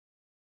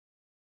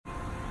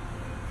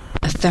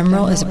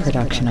Ephemeral is a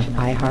production of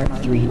iHeart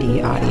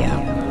 3D Audio.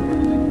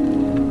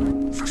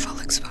 For full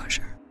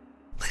exposure,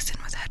 listen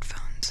with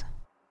headphones.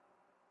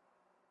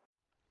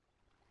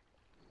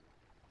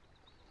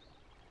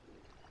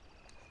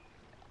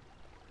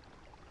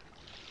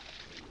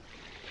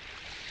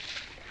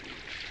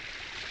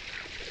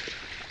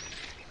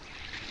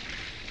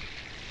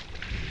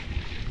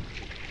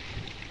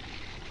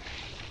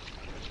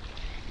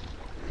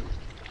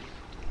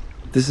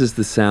 This is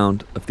the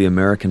sound of the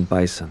American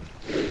bison.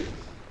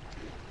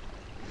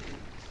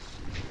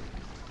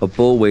 A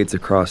bull wades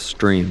across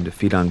stream to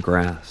feed on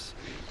grass.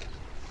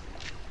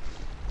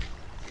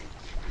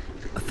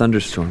 A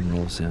thunderstorm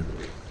rolls in.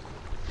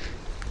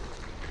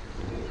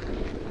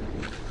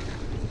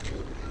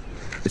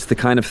 It's the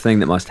kind of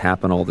thing that must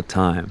happen all the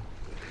time.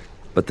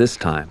 But this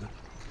time,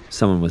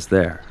 someone was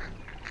there,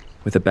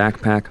 with a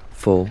backpack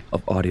full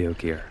of audio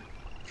gear.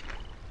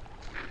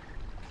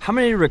 How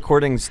many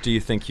recordings do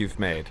you think you've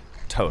made,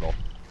 total?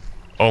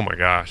 Oh my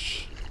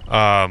gosh.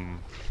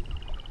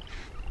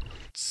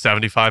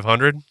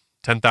 7,500,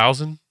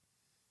 10,000,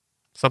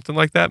 something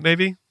like that,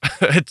 maybe.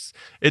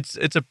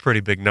 It's a pretty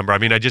big number. I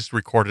mean, I just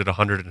recorded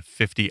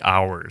 150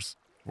 hours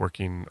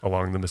working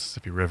along the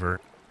Mississippi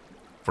River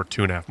for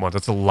 2.5 months.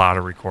 That's a lot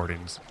of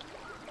recordings.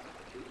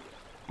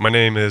 My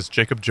name is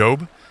Jacob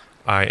Jobe.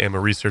 I am a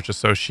research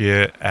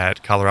associate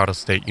at Colorado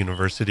State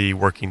University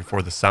working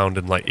for the Sound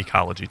and Light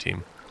Ecology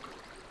team.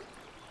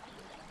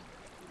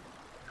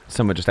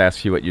 Someone just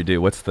asks you what you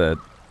do. What's the,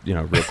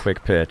 real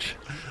quick pitch?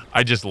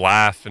 I just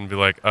laugh and be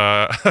like,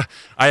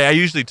 I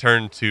usually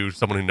turn to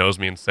someone who knows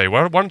me and say,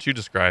 why don't you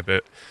describe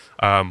it?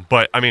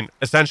 But I mean,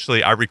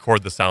 essentially, I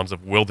record the sounds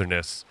of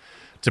wilderness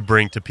to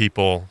bring to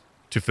people,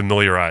 to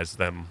familiarize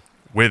them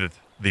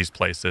with these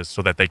places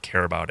so that they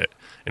care about it.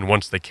 And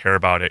once they care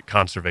about it,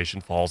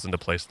 conservation falls into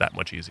place that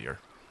much easier.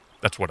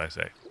 That's what I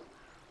say.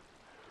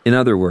 In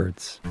other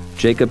words,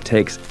 Jacob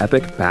takes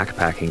epic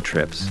backpacking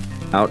trips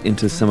out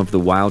into some of the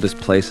wildest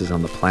places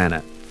on the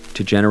planet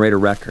to generate a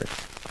record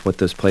of what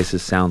those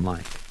places sound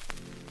like.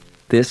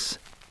 This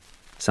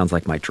sounds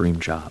like my dream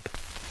job.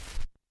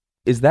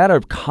 Is that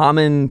a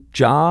common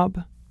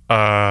job?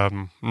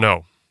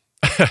 No.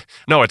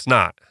 No, it's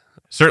not.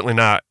 Certainly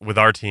not with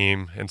our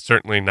team, and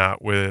certainly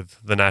not with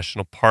the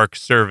National Park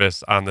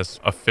Service on this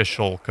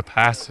official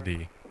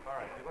capacity.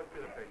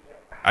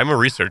 I'm a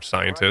research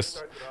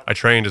scientist. I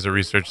trained as a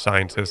research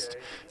scientist.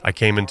 I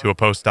came into a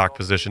postdoc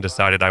position,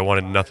 decided I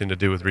wanted nothing to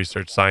do with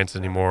research science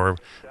anymore,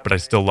 but I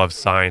still love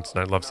science, and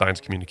I love science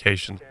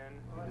communication.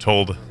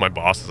 Told my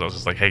bosses, I was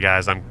just like, hey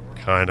guys, I'm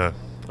kind of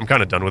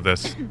done with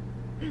this.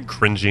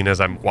 Cringing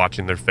as I'm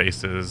watching their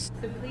faces.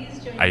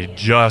 I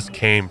just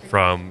came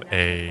from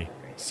a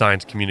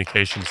science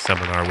communication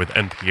seminar with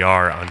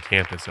NPR on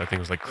campus. I think it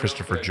was like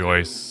Christopher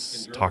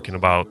Joyce talking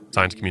about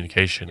science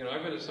communication.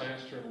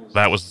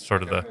 That was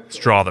sort of the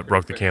straw that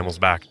broke the camel's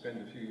back.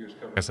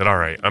 I said, all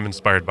right, I'm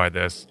inspired by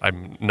this.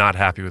 I'm not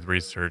happy with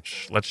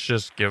research. Let's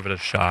just give it a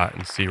shot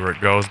and see where it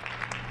goes.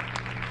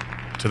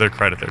 To their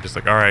credit, they're just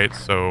like, all right,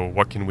 so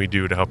what can we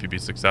do to help you be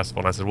successful?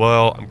 And I said,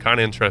 well, I'm kind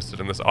of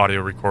interested in this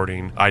audio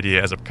recording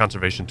idea as a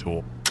conservation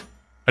tool.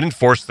 I didn't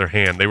force their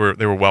hand. They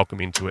were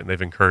welcoming to it, and they've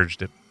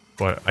encouraged it.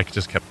 But I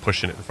just kept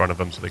pushing it in front of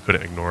them so they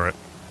couldn't ignore it.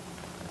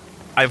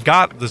 I've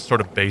got this sort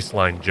of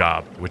baseline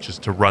job, which is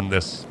to run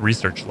this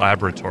research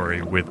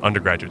laboratory with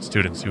undergraduate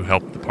students who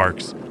help the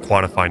parks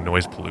quantify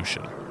noise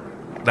pollution.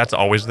 That's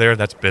always there.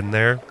 That's been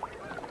there.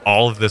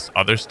 All of this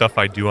other stuff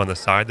I do on the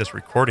side, this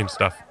recording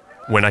stuff,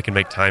 when I can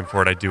make time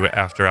for it, I do it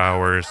after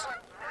hours.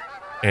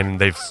 And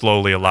they've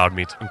slowly allowed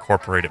me to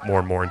incorporate it more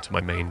and more into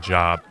my main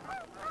job.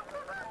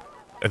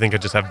 I think I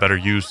just have better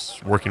use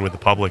working with the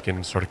public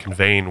and sort of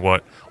conveying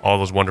what all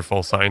those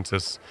wonderful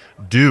scientists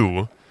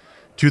do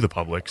to the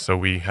public, so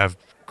we have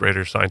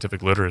greater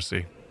scientific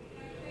literacy.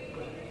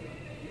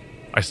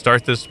 I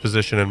start this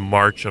position in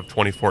March of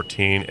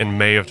 2014. In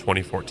May of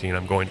 2014,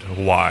 I'm going to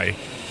Hawaii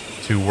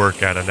to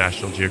work at a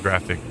National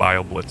Geographic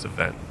BioBlitz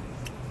event.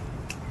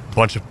 A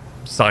bunch of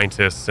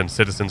scientists and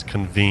citizens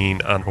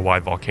convene on Hawaii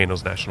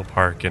Volcanoes National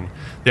Park, and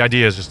the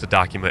idea is just to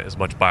document as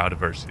much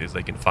biodiversity as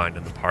they can find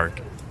in the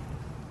park.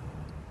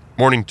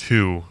 Morning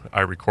 2,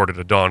 I recorded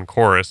a dawn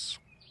chorus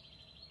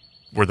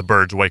where the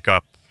birds wake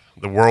up,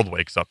 the world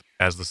wakes up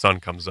as the sun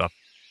comes up.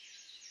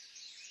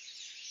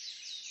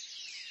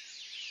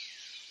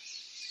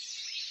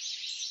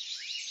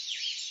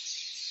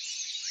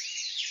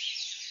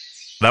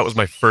 That was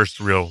my first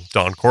real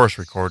dawn chorus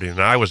recording,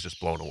 and I was just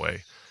blown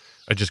away.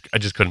 I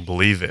just couldn't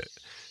believe it.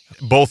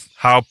 Both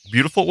how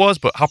beautiful it was,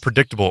 but how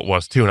predictable it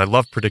was too. And I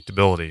love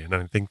predictability, and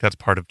I think that's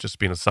part of just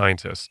being a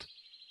scientist.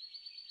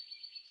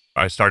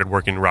 I started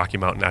working in Rocky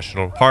Mountain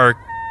National Park,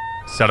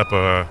 set up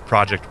a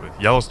project with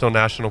Yellowstone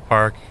National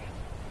Park.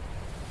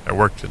 I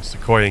worked in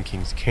Sequoia and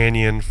Kings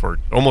Canyon for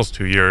almost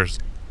 2 years.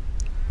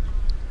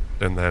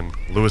 And then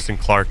Lewis and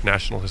Clark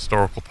National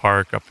Historical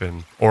Park up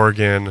in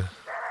Oregon.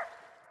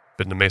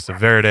 Been to Mesa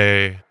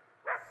Verde.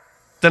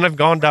 Then I've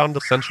gone down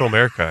to Central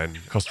America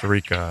and Costa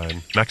Rica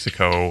and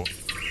Mexico.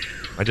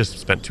 I just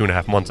spent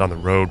 2.5 months on the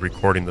road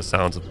recording the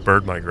sounds of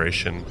bird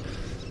migration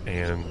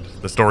and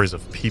the stories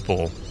of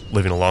people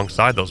living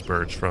alongside those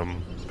birds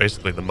from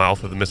basically the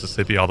mouth of the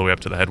Mississippi all the way up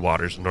to the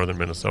headwaters in northern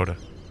Minnesota.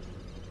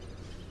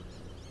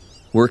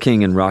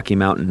 Working in Rocky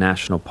Mountain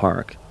National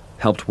Park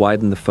helped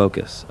widen the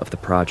focus of the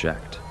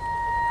project.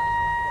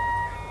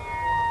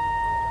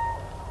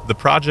 The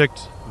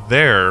project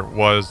there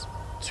was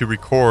to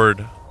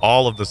record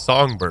all of the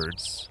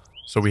songbirds.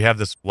 So we have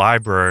this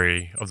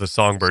library of the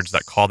songbirds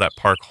that call that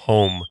park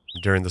home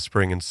during the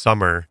spring and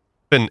summer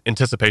in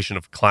anticipation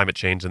of climate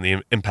change and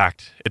the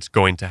impact it's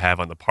going to have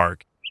on the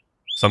park.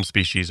 Some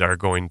species are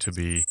going to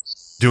be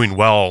doing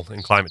well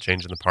in climate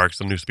change in the park.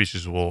 Some new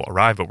species will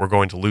arrive, but we're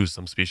going to lose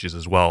some species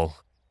as well.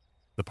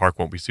 The park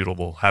won't be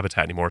suitable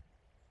habitat anymore.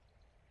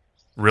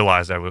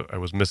 Realized I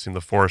was missing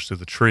the forest through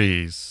the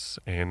trees,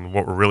 and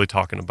what we're really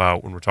talking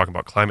about when we're talking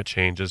about climate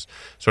change is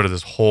sort of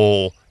this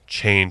whole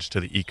change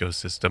to the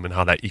ecosystem and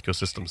how that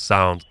ecosystem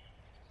sounds.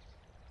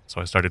 So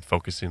I started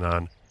focusing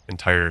on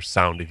entire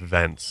sound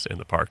events in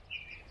the park.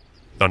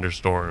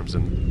 Thunderstorms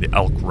and the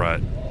elk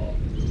rut,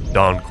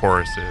 dawn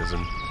choruses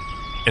and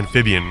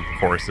amphibian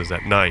choruses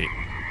at night.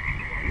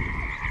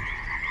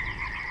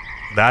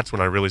 That's when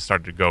I really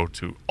started to go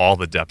to all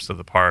the depths of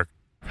the park.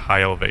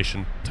 High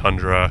elevation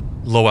tundra,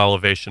 low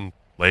elevation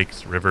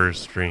lakes, rivers,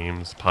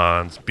 streams,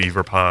 ponds,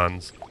 beaver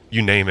ponds,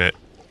 you name it.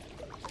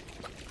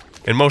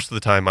 And most of the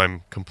time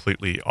I'm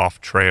completely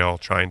off trail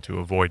trying to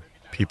avoid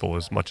people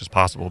as much as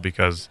possible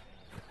because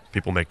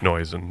people make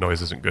noise and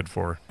noise isn't good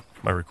for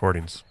my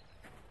recordings.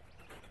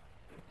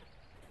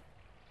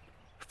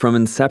 From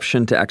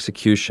inception to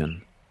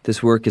execution,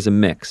 this work is a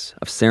mix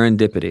of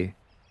serendipity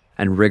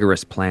and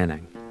rigorous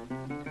planning.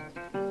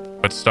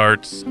 It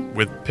starts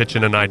with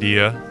pitching an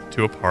idea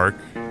to a park.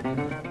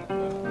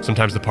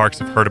 Sometimes the parks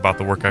have heard about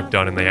the work I've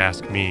done and they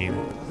ask me.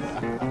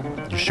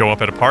 You show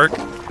up at a park,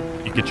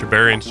 you get your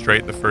bearings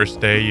straight the first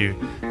day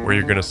where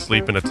you're going to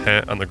sleep in a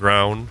tent on the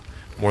ground.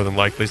 More than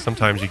likely,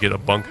 sometimes you get a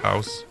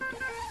bunkhouse.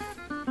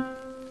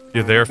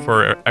 You're there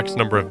for X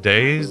number of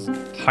days,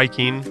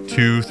 hiking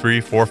 2,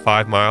 3, 4,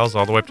 5 miles,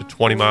 all the way up to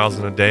 20 miles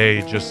in a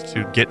day just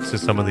to get to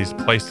some of these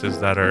places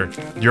that are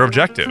your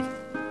objective.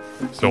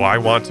 So I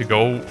want to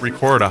go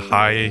record a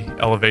high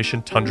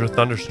elevation tundra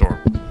thunderstorm.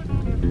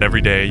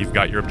 Every day you've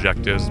got your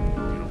objectives,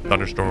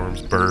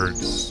 thunderstorms,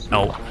 birds,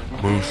 elk,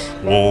 moose,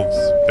 wolves,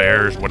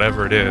 bears,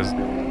 whatever it is.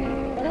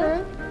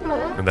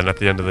 And then at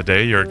the end of the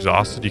day, you're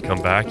exhausted, you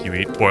come back, you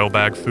eat oil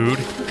bag food,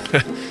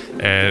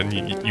 and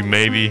you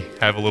maybe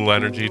have a little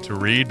energy to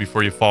read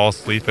before you fall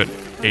asleep at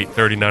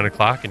 8:30, 9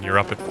 o'clock, and you're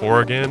up at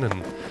 4 again,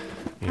 and,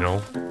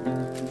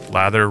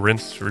 lather,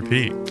 rinse,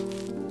 repeat.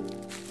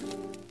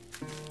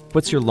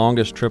 What's your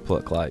longest trip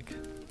look like?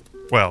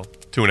 Well,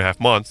 2.5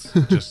 months,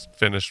 just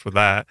finished with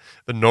that.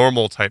 The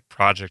normal type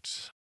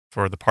project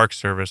for the Park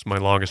Service, my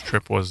longest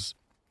trip was,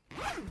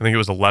 I think it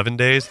was 11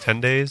 days,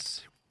 10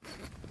 days.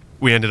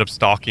 We ended up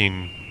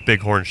stalking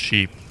bighorn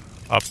sheep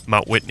up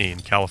Mount Whitney in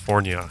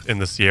California in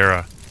the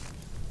Sierra.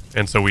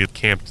 And so we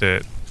camped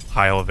at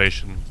high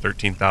elevation,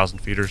 13,000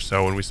 feet or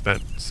so, and we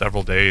spent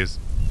several days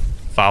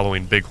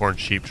following bighorn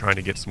sheep, trying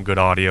to get some good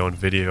audio and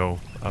video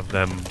of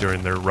them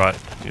during their rut,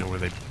 where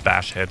they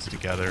bash heads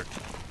together.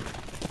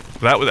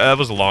 That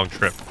was a long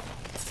trip.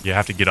 You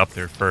have to get up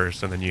there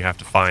first, and then you have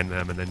to find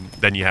them, and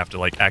then you have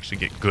to actually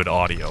get good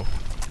audio.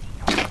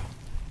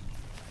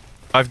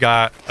 I've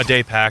got a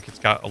day pack. It's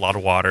got a lot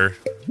of water.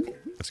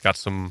 It's got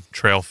some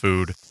trail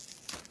food,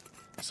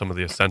 some of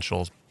the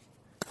essentials.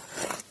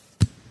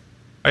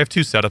 I have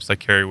 2 setups I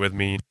carry with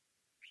me.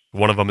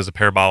 One of them is a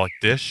parabolic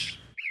dish.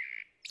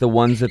 The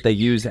ones that they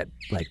use at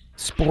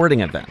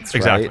sporting events,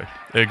 Exactly. right?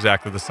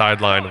 Exactly. The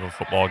sideline of a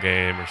football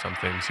game or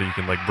something. So you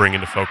can bring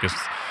into focus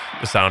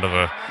the sound of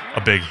a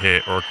big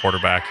hit or a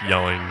quarterback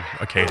yelling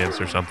a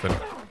cadence or something.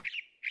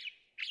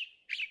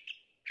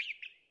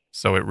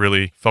 So it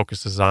really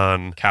focuses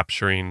on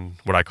capturing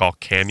what I call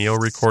cameo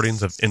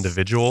recordings of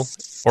individual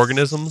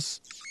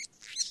organisms.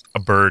 A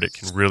bird it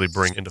can really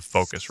bring into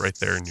focus right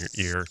there in your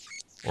ear,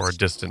 or a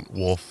distant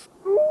wolf.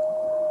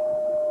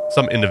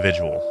 Some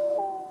individual.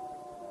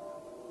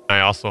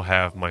 I also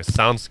have my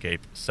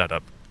soundscape set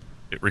up.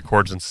 It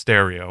records in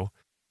stereo,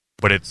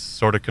 but it's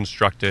sort of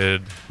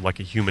constructed like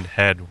a human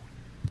head.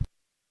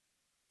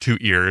 2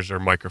 ears or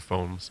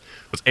microphones.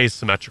 It's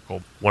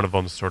asymmetrical. One of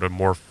them's sort of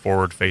more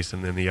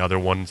forward-facing than the other.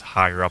 One's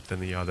higher up than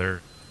the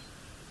other.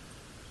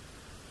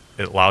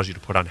 It allows you to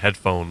put on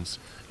headphones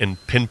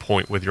and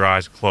pinpoint with your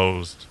eyes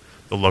closed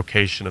the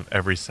location of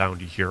every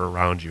sound you hear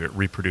around you. It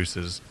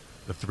reproduces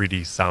the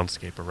 3D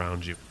soundscape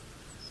around you.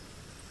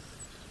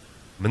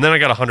 And then I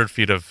got 100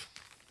 feet of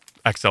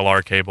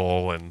XLR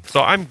cable, and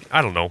so I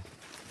don't know,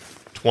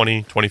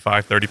 20,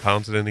 25, 30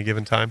 pounds at any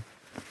given time.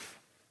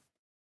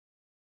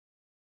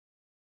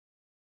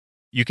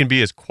 You can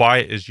be as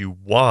quiet as you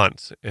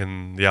want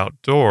in the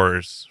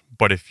outdoors,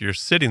 but if you're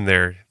sitting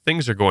there,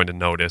 things are going to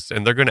notice,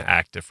 and they're going to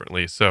act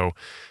differently. So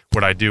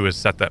what I do is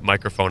set that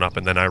microphone up,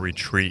 and then I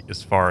retreat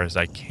as far as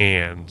I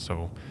can,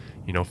 so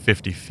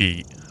 50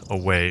 feet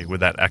away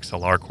with that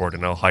XLR cord,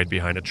 and I'll hide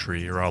behind a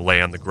tree, or I'll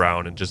lay on the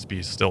ground and just be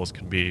as still as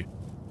can be.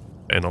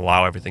 and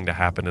allow everything to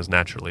happen as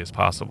naturally as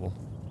possible.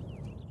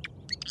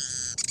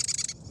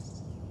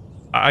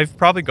 I've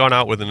probably gone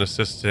out with an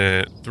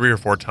assistant 3 or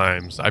 4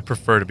 times. I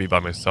prefer to be by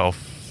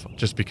myself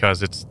just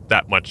because it's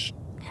that much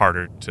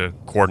harder to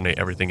coordinate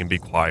everything and be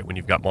quiet when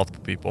you've got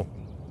multiple people.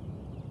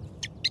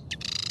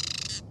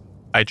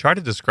 I try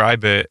to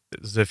describe it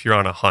as if you're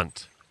on a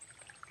hunt.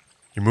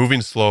 You're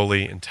moving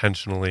slowly,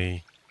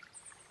 intentionally.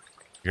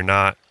 You're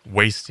not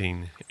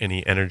wasting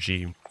any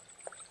energy.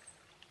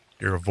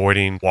 You're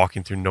avoiding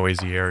walking through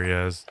noisy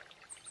areas.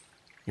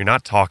 You're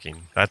not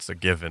talking. That's a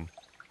given.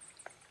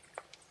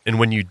 And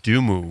when you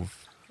do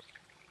move,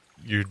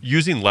 you're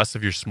using less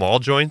of your small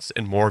joints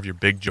and more of your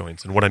big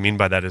joints. And what I mean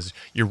by that is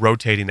you're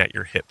rotating at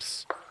your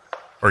hips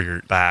or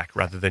your back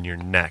rather than your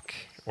neck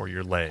or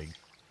your leg.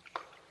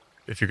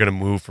 If you're going to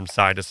move from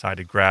side to side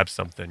to grab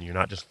something, you're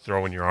not just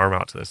throwing your arm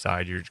out to the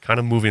side. You're kind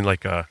of moving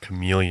like a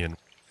chameleon.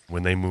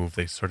 When they move,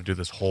 they sort of do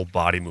this whole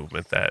body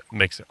movement that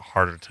makes it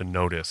harder to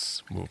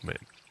notice movement.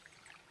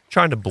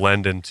 Trying to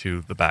blend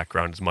into the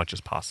background as much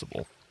as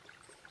possible.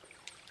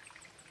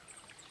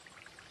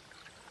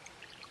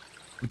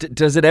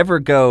 Does it ever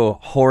go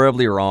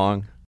horribly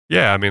wrong?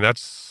 Yeah, I mean,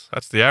 that's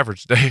the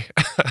average day.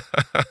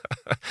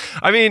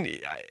 I mean,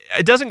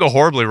 it doesn't go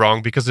horribly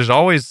wrong because there's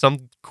always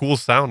some cool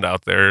sound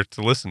out there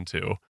to listen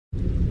to.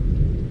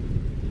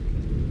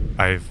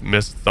 I've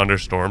missed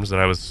thunderstorms that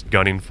I was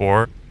gunning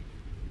for,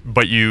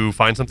 but you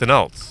find something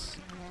else.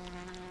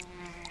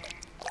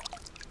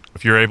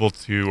 If you're able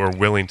to or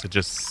willing to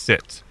just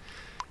sit,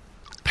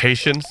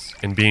 patience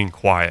and being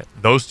quiet,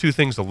 those 2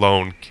 things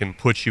alone can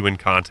put you in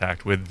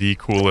contact with the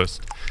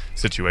coolest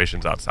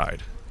situations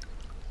outside.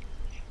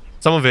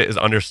 Some of it is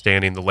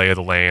understanding the lay of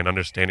the land,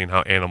 understanding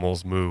how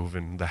animals move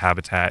and the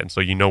habitat, and so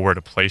you know where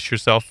to place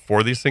yourself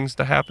for these things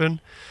to happen.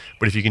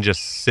 But if you can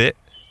just sit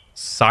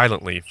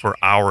silently for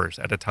hours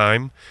at a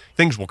time,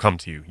 things will come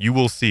to you. You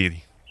will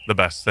see the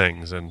best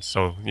things, and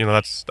so,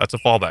 that's a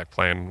fallback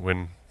plan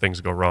when things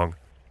go wrong.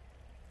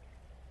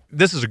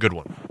 This is a good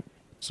one.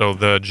 So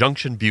the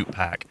Junction Butte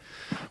Pack.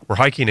 We're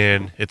hiking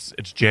in. It's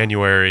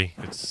January.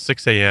 It's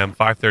 6 a.m.,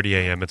 5:30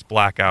 a.m. It's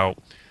blackout.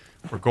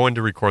 We're going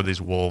to record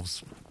these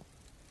wolves.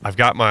 I've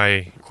got my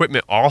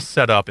equipment all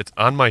set up. It's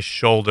on my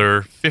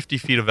shoulder, 50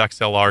 feet of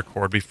XLR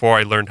cord before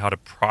I learned how to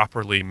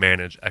properly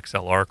manage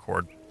XLR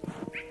cord.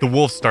 The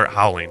wolves start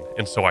howling,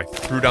 and so I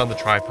threw down the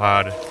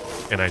tripod,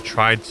 and I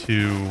tried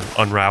to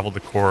unravel the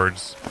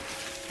cords,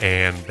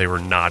 and they were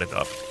knotted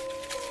up.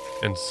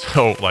 And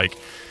so,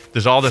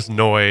 there's all this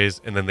noise,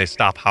 and then they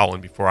stop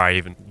howling before I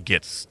even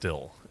get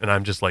still. And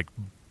I'm just,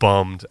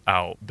 bummed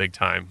out big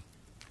time.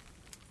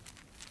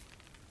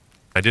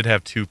 I did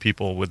have 2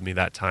 people with me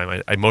that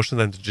time. I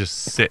motioned them to just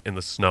sit in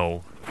the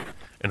snow,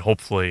 and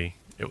hopefully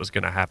it was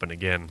going to happen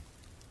again.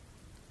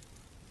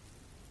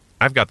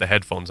 I've got the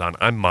headphones on.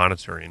 I'm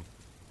monitoring.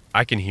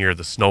 I can hear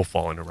the snow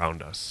falling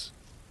around us.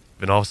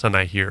 And all of a sudden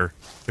I hear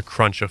the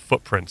crunch of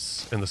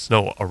footprints in the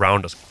snow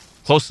around us,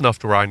 close enough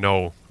to where I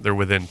know they're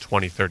within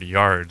 20, 30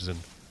 yards. And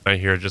I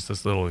hear just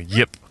this little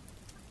yip.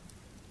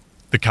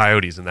 The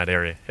coyotes in that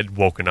area had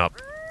woken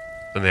up,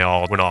 and they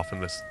all went off in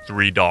this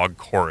 3-dog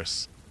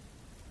chorus.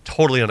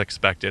 Totally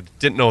unexpected.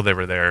 Didn't know they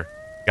were there.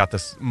 Got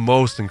this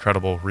most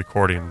incredible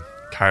recording,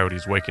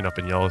 coyotes waking up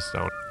in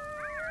Yellowstone.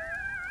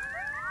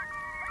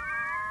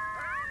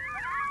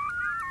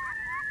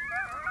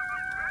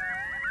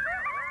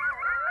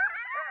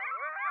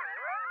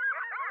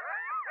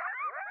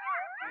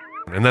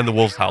 And then the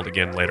wolves howled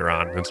again later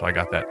on, and so I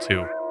got that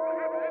too.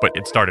 But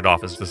it started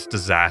off as this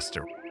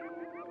disaster.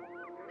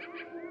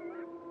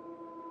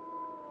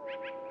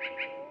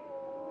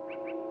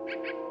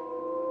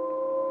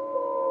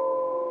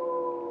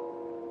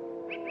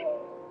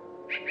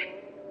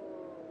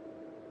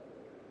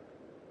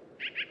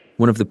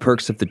 One of the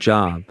perks of the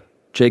job,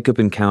 Jacob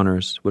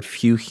encounters what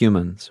few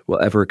humans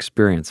will ever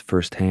experience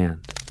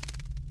firsthand.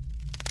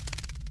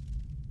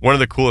 One of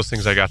the coolest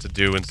things I got to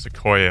do in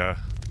Sequoia,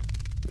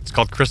 it's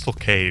called Crystal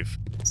Cave.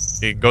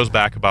 It goes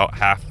back about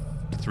 1/2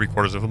 to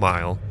 3/4 of a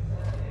mile.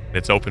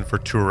 It's open for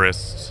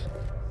tourists.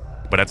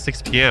 But at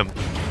 6 p.m.,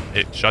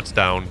 it shuts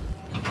down.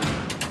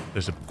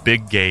 There's a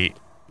big gate,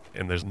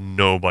 and there's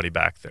nobody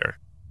back there.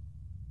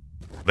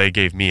 They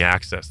gave me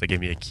access. They gave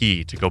me a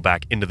key to go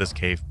back into this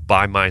cave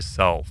by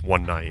myself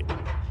one night.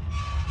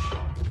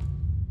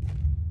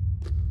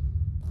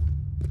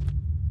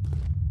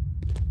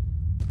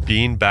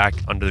 Being back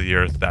under the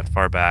earth that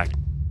far back,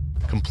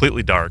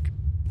 completely dark.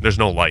 There's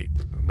no light,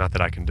 not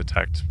that I can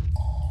detect.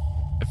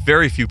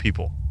 Very few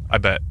people, I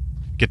bet,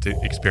 get to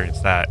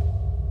experience that.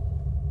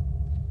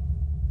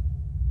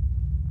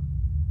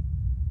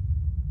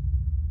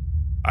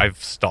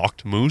 I've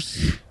stalked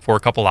moose for a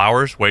couple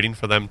hours waiting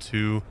for them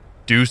to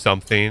do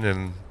something,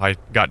 and I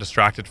got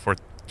distracted for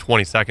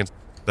 20 seconds.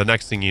 The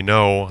next thing you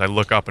know, I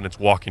look up and it's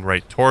walking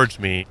right towards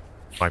me.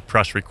 I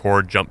press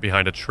record, jump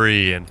behind a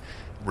tree, and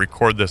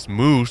record this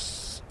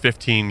moose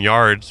 15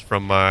 yards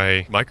from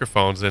my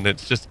microphones, and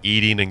it's just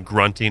eating and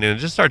grunting, and it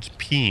just starts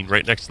peeing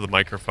right next to the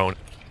microphone.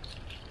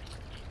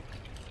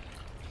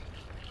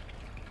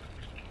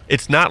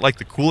 It's not like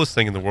the coolest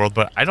thing in the world,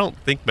 but I don't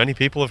think many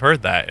people have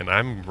heard that, and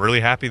I'm really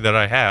happy that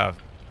I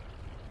have.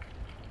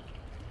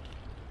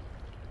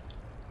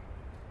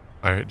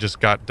 I just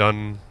got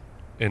done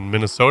in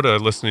Minnesota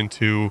listening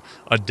to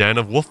a den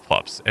of wolf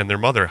pups and their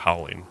mother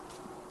howling.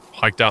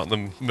 Hiked out in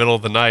the middle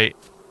of the night.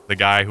 The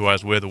guy who I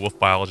was with, a wolf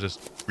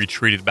biologist,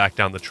 retreated back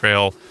down the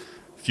trail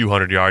a few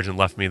hundred yards and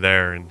left me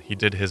there, and he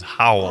did his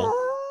howl.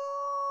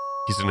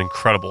 He's an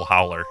incredible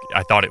howler.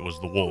 I thought it was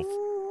the wolf.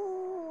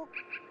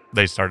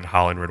 They started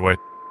howling right away.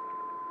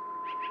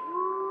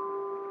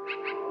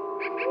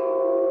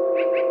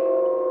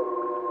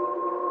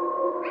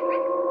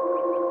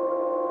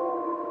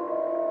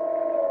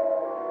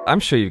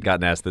 I'm sure you've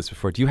gotten asked this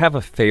before. Do you have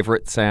a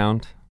favorite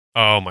sound?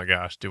 Oh my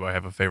gosh, do I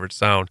have a favorite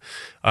sound?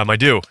 I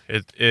do.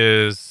 It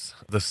is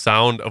the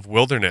sound of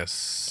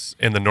wilderness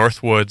in the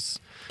North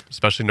Woods,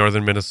 especially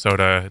northern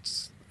Minnesota.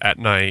 It's at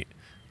night,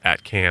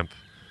 at camp.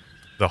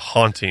 The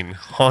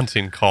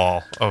haunting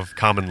call of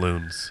common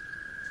loons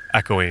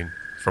echoing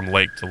from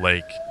lake to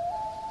lake.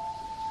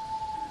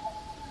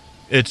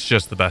 It's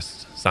just the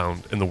best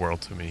sound in the world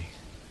to me.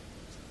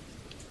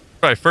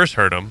 When I first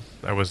heard them,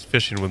 I was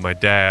fishing with my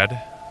dad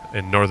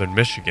in northern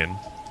Michigan.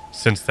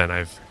 Since then,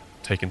 I've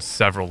taken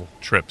several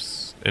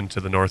trips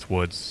into the North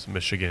Woods,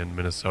 Michigan,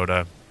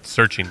 Minnesota,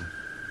 searching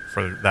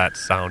for that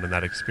sound and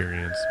that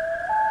experience.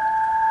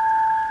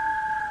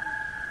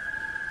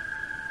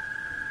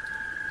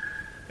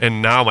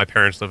 And now my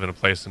parents live in a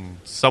place in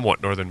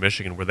somewhat northern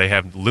Michigan where they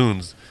have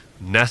loons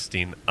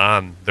nesting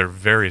on their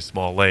very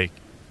small lake.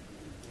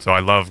 So I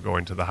love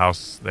going to the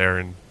house there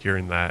and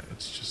hearing that.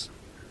 It's just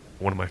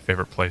one of my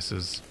favorite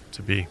places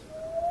to be.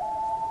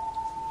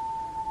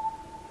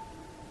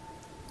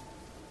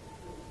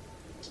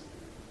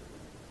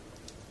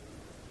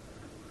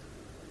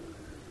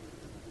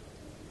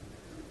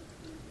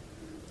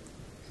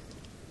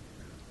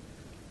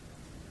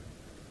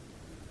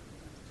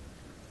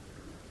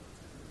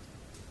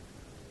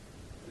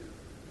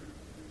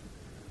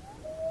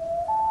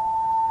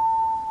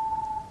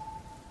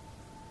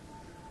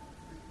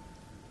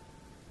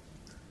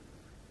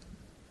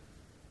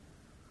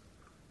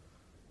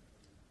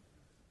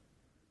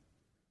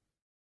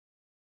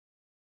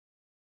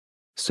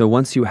 So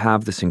once you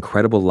have this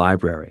incredible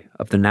library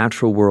of the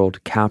natural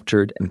world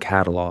captured and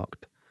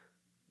cataloged,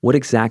 what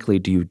exactly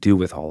do you do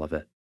with all of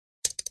it?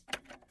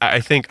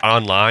 I think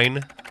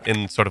online,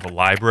 in sort of a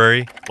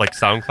library like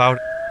SoundCloud,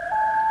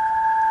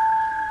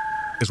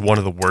 is one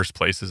of the worst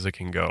places it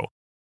can go.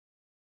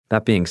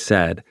 That being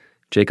said,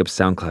 Jacob's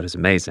SoundCloud is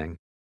amazing.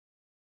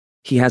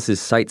 He has his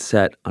sights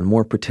set on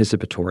more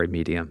participatory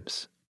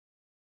mediums.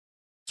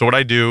 So what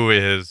I do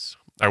is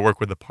I work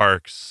with the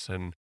parks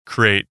and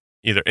create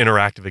either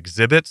interactive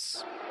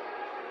exhibits.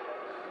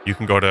 You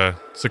can go to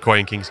Sequoia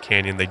and Kings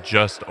Canyon. They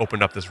just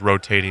opened up this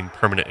rotating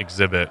permanent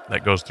exhibit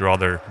that goes through all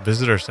their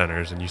visitor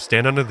centers, and you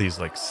stand under these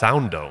like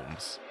sound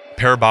domes,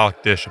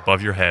 parabolic dish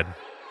above your head,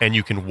 and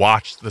you can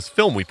watch this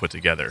film we put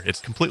together.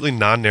 It's completely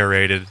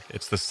non-narrated.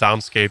 It's the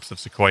soundscapes of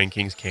Sequoia and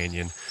Kings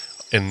Canyon,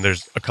 and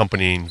there's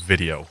accompanying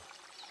video.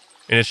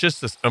 And it's just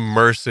this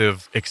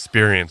immersive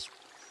experience.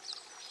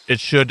 It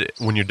should,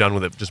 when you're done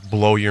with it, just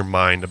blow your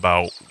mind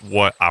about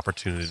what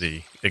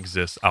opportunity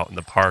exists out in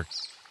the park.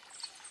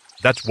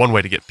 That's one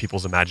way to get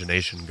people's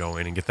imagination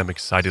going and get them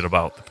excited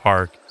about the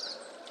park.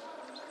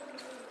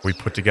 We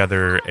put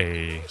together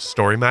a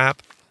story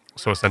map.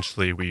 So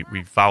essentially, we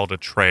followed a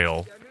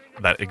trail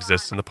that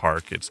exists in the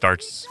park. It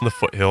starts in the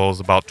foothills,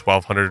 about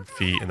 1,200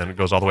 feet, and then it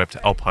goes all the way up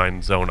to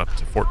Alpine Zone, up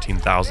to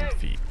 14,000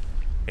 feet.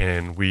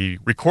 And we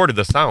recorded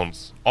the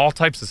sounds, all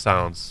types of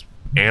sounds,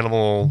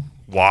 animal,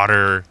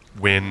 water,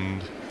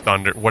 wind,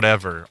 thunder,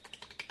 whatever,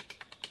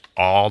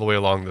 all the way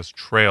along this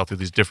trail through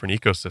these different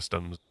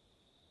ecosystems.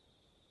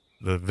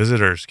 The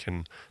visitors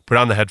can put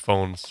on the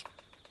headphones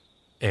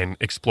and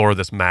explore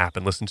this map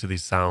and listen to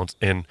these sounds,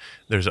 and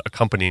there's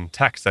accompanying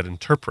text that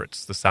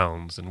interprets the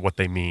sounds and what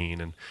they mean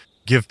and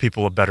give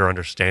people a better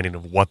understanding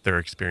of what they're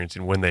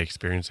experiencing when they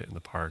experience it in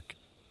the park.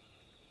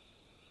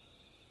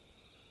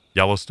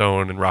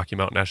 Yellowstone and Rocky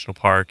Mountain National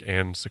Park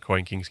and Sequoia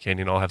and Kings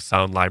Canyon all have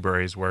sound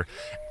libraries where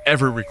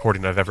every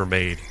recording I've ever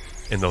made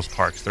in those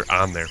parks, they're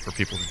on there for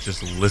people to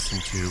just listen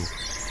to.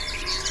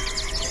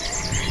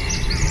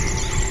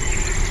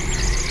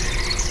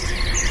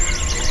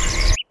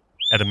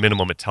 At a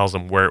minimum, it tells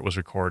them where it was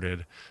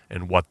recorded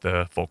and what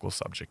the focal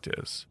subject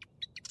is.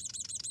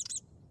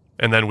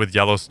 And then with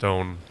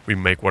Yellowstone, we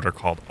make what are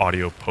called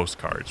audio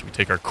postcards. We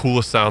take our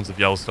coolest sounds of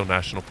Yellowstone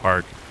National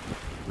Park.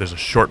 There's a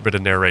short bit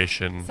of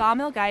narration.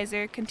 Sawmill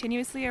Geyser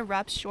continuously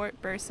erupts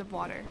short bursts of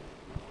water.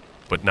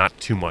 But not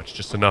too much,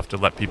 just enough to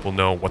let people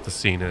know what the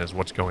scene is,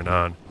 what's going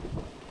on.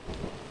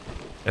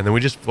 And then we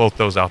just float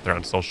those out there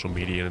on social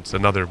media, and it's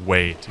another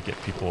way to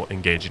get people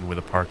engaging with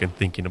the park and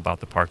thinking about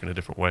the park in a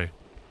different way.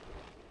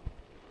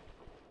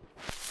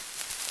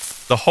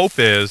 The hope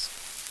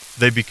is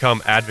they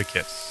become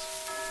advocates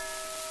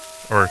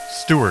or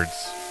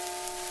stewards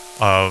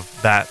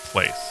of that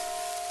place.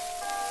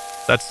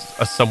 That's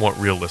a somewhat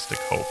realistic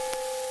hope,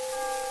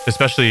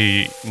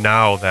 especially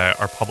now that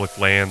our public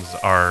lands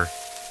are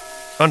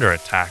under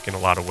attack in a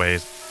lot of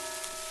ways.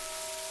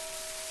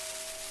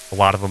 A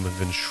lot of them have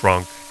been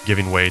shrunk,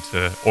 giving way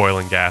to oil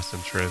and gas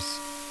interests.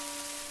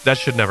 That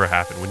should never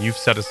happen. When you've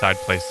set aside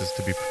places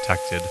to be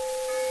protected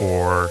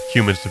for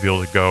humans to be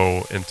able to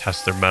go and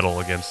test their mettle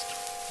against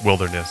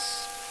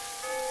wilderness,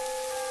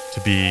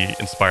 to be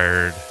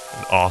inspired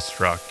and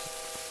awestruck.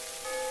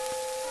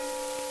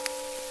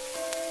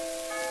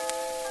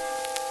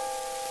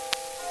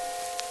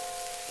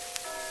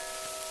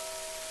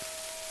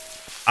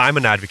 I'm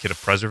an advocate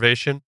of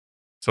preservation.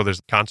 So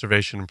there's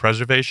conservation and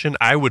preservation.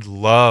 I would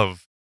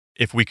love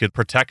if we could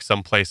protect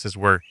some places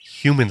where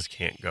humans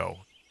can't go.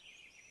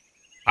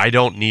 I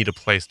don't need a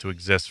place to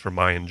exist for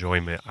my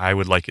enjoyment. I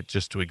would like it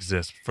just to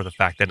exist for the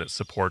fact that it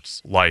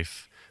supports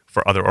life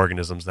for other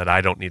organisms that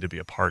I don't need to be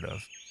a part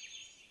of.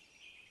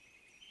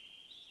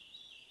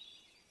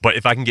 But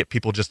if I can get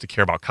people just to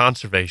care about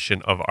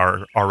conservation of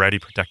our already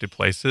protected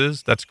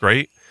places, that's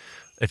great.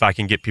 If I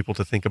can get people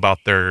to think about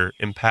their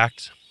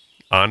impact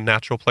on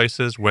natural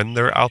places when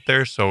they're out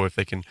there, so if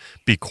they can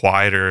be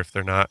quieter, if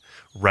they're not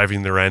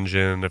revving their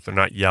engine, if they're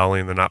not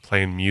yelling, they're not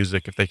playing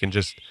music, if they can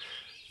just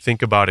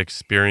think about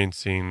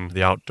experiencing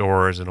the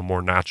outdoors in a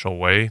more natural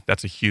way,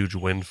 that's a huge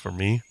win for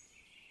me.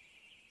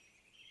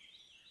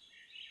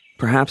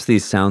 Perhaps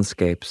these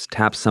soundscapes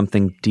tap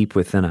something deep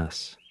within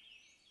us,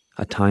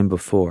 a time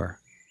before.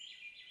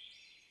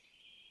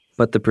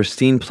 But the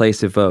pristine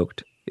place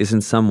evoked is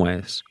in some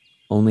ways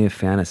only a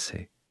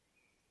fantasy.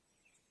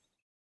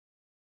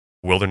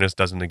 Wilderness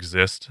doesn't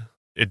exist.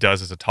 It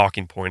does as a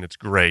talking point, it's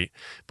great,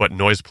 but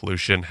noise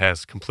pollution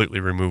has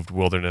completely removed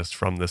wilderness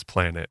from this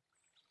planet.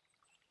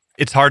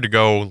 It's hard to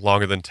go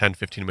longer than 10,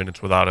 15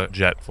 minutes without a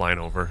jet flying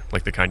over,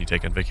 like the kind you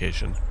take on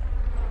vacation.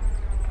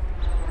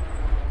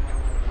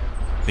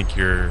 I think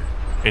you're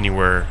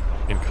anywhere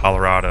in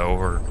Colorado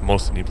or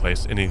most any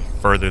place any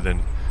further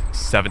than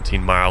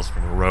 17 miles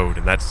from a road,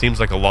 and that seems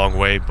like a long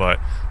way, but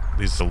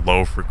these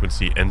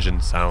low-frequency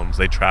engine sounds,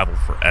 they travel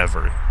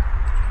forever,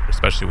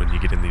 especially when you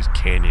get in these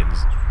canyons.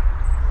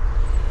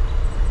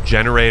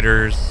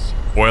 Generators,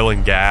 oil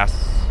and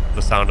gas,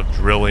 the sound of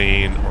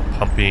drilling or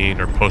pumping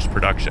or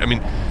post-production. I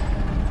mean,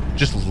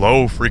 just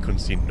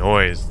low-frequency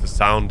noise, the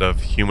sound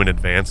of human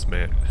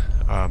advancement.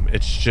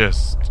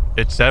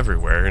 It's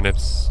everywhere, and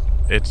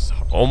it's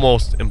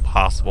almost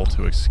impossible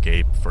to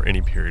escape for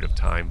any period of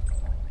time.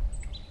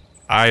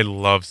 I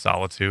love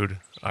solitude.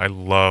 I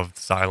love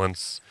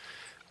silence.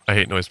 I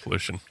hate noise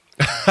pollution.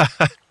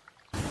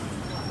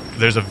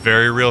 There's a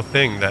very real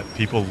thing that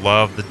people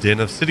love the din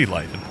of city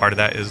life, and part of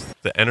that is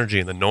the energy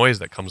and the noise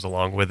that comes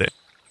along with it.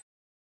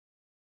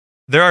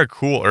 There are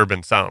cool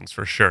urban sounds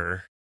for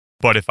sure,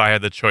 but if I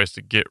had the choice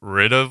to get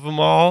rid of them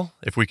all,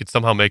 if we could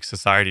somehow make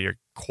society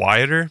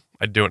quieter,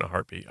 I'd do it in a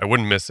heartbeat. I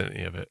wouldn't miss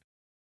any of it.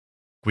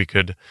 We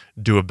could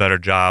do a better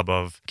job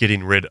of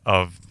getting rid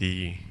of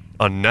the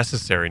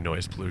unnecessary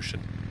noise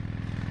pollution.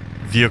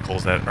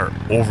 Vehicles that are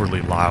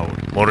overly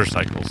loud,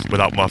 motorcycles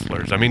without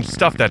mufflers. I mean,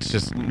 stuff that's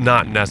just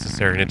not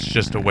necessary, and it's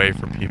just a way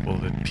for people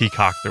to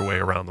peacock their way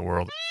around the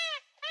world.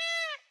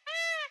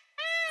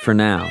 For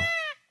now,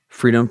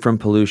 freedom from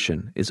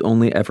pollution is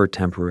only ever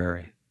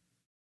temporary.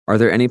 Are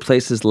there any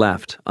places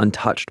left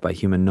untouched by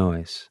human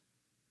noise?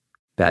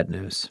 Bad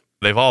news.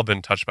 They've all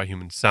been touched by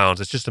human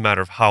sounds. It's just a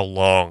matter of how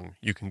long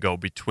you can go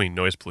between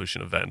noise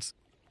pollution events.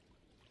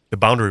 The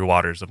boundary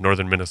waters of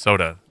northern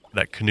Minnesota,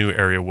 that Canoe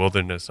area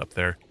wilderness up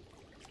there,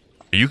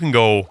 you can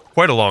go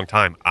quite a long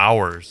time,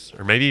 hours,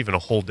 or maybe even a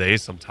whole day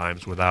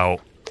sometimes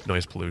without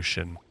noise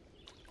pollution.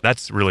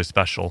 That's really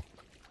special.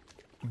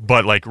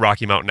 But like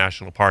Rocky Mountain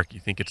National Park, you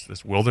think it's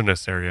this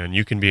wilderness area, and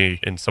you can be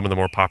in some of the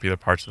more popular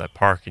parts of that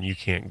park, and you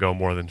can't go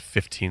more than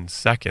 15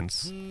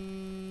 seconds.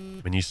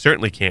 And you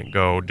certainly can't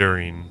go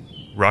during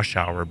rush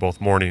hour, both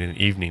morning and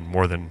evening,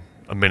 more than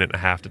a minute and a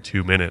half to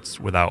 2 minutes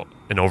without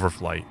an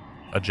overflight,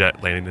 a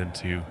jet landing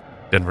into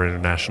Denver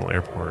International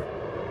Airport.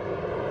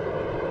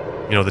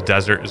 You know, the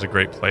desert is a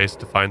great place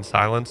to find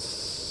silence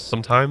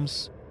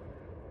sometimes.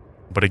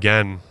 But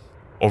again,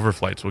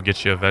 overflights will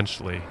get you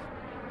eventually.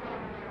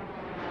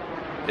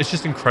 It's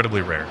just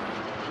incredibly rare.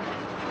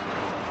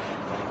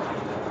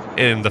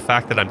 And the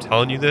fact that I'm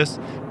telling you this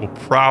will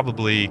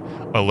probably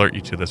alert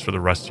you to this for the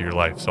rest of your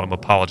life. So I'm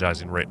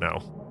apologizing right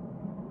now.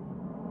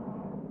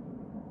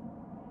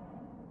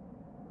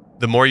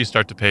 The more you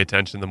start to pay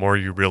attention, the more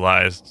you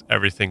realize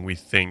everything we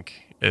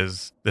think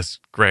is this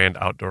grand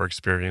outdoor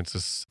experience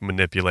is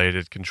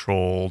manipulated,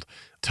 controlled,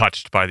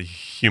 touched by the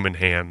human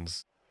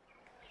hands.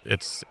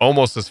 It's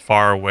almost as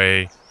far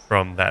away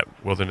from that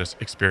wilderness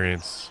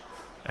experience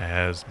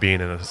as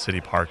being in a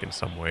city park in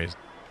some ways.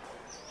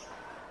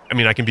 I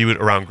mean, I can be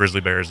around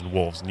grizzly bears and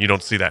wolves, and you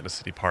don't see that in a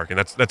city park, and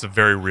that's a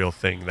very real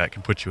thing that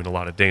can put you in a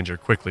lot of danger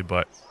quickly,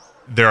 but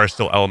there are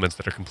still elements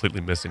that are completely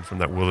missing from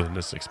that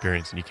wilderness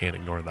experience, and you can't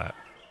ignore that.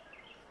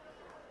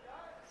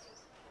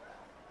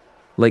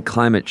 Like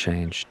climate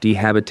change,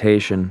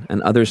 dehabitation,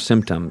 and other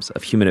symptoms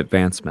of human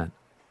advancement,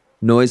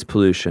 noise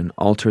pollution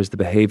alters the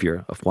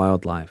behavior of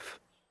wildlife.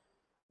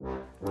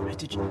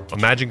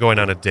 Imagine going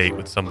on a date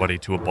with somebody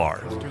to a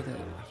bar.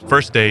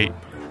 First date,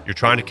 You're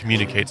trying to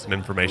communicate some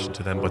information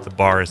to them, but the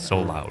bar is so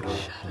loud.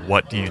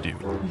 What do?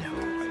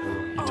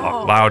 You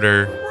talk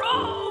louder.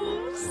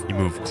 You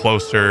move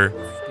closer.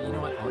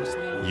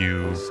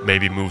 You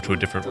maybe move to a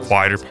different,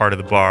 quieter part of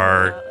the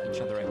bar.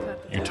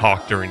 You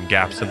talk during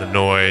gaps in the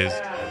noise.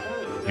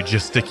 You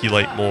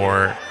gesticulate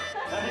more.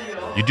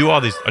 You do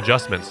all these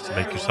adjustments to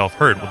make yourself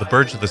heard. Well, the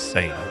birds are the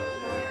same.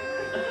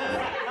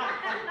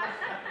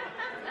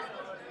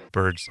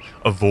 Birds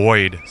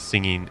avoid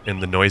singing in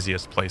the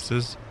noisiest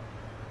places,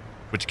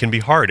 which can be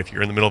hard. If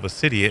you're in the middle of a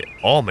city, it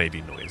all may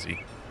be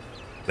noisy.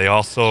 They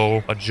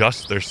also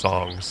adjust their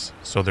songs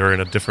so they're in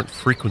a different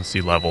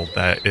frequency level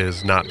that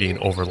is not being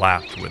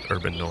overlapped with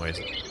urban noise.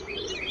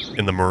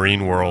 In the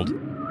marine world,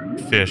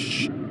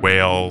 fish,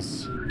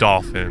 whales,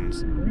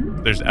 dolphins,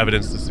 there's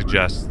evidence to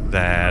suggest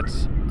that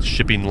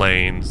shipping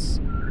lanes,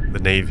 the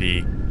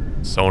Navy,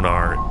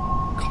 sonar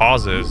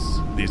causes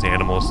these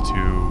animals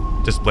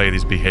to display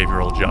these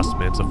behavioral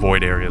adjustments,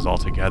 avoid areas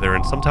altogether,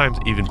 and sometimes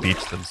even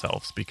beach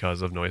themselves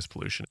because of noise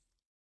pollution.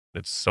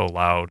 It's so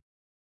loud.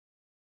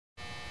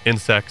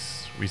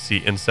 Insects, we see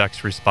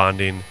insects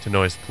responding to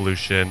noise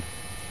pollution,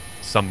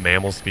 some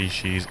mammal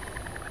species.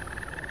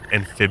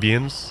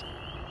 Amphibians,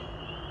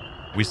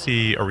 we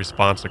see a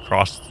response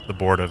across the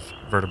board of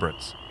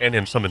vertebrates and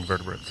in some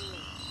invertebrates.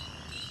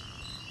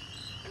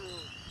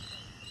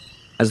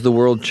 As the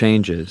world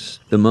changes,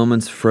 the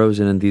moments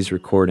frozen in these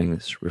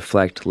recordings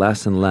reflect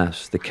less and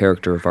less the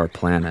character of our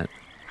planet.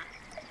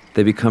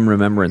 They become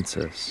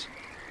remembrances.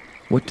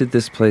 What did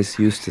this place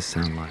used to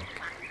sound like?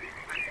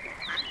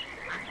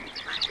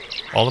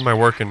 All of my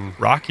work in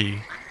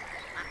Rocky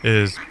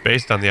is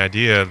based on the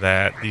idea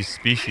that these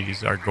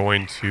species are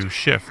going to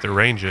shift their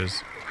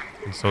ranges.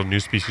 And so new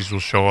species will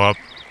show up,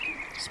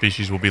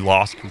 species will be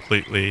lost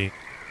completely.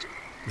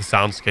 The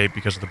soundscape,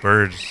 because of the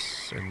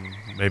birds, and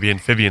maybe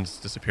amphibians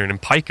disappearing. And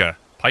pika,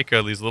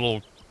 these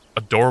little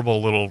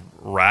adorable little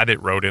rabbit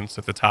rodents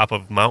at the top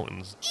of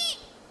mountains.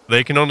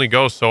 They can only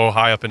go so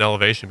high up in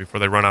elevation before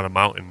they run out of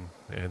mountain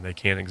and they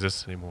can't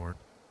exist anymore.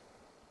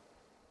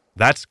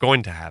 That's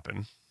going to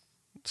happen.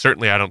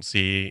 Certainly I don't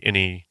see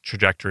any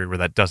trajectory where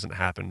that doesn't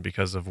happen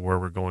because of where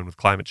we're going with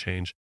climate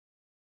change.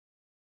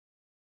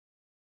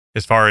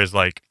 As far as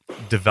like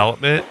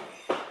development,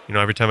 you know,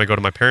 every time I go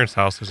to my parents'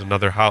 house, there's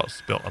another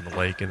house built on the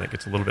lake and that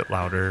gets a little bit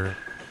louder.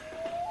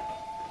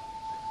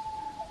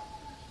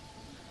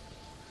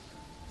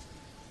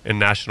 In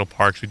national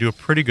parks, we do a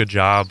pretty good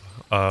job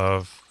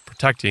of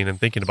protecting and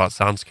thinking about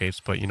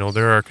soundscapes, but you know,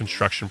 there are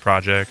construction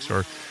projects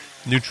or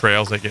new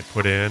trails that get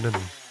put in and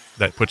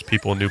that puts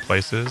people in new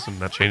places, and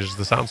that changes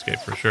the soundscape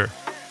for sure.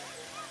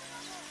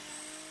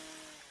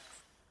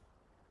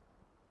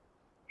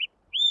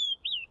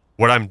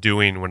 What I'm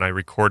doing when I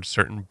record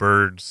certain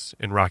birds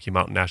in Rocky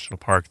Mountain National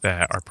Park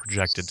that are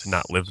projected to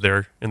not live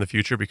there in the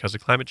future because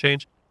of climate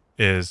change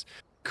is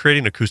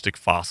creating acoustic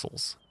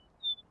fossils.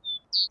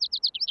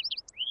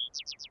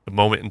 The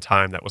moment in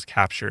time that was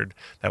captured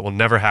that will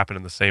never happen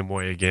in the same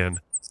way again.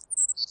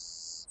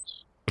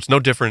 It's no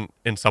different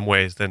in some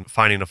ways than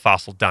finding a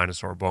fossil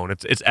dinosaur bone.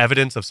 It's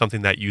evidence of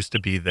something that used to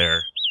be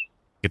there.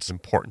 It's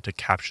important to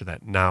capture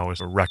that now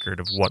as a record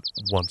of what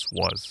once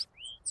was.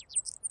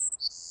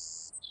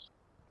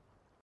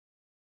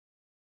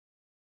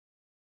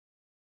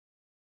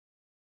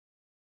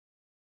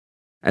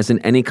 As in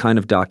any kind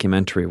of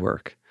documentary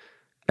work,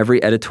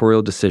 every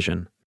editorial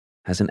decision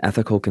has an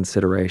ethical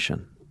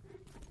consideration.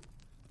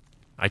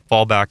 I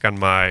fall back on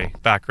my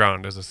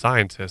background as a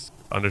scientist,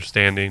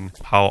 understanding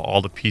how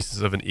all the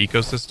pieces of an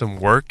ecosystem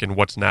work and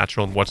what's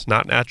natural and what's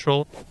not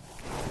natural.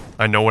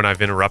 I know when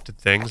I've interrupted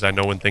things. I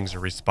know when things are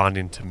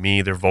responding to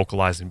me, they're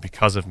vocalizing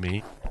because of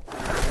me.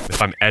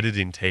 If I'm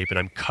editing tape and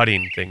I'm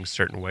cutting things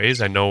certain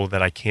ways, I know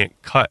that I can't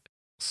cut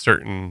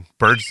certain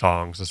bird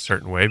songs a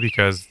certain way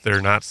because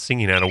they're not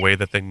singing at a way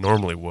that they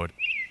normally would.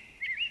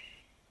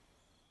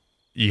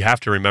 You have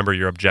to remember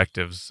your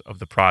objectives of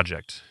the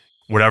project.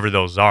 Whatever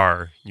those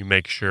are, you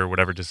make sure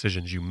whatever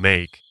decisions you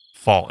make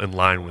fall in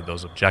line with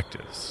those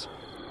objectives.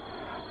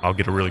 I'll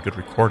get a really good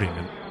recording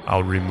and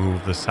I'll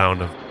remove the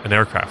sound of an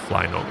aircraft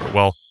flying over.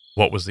 Well,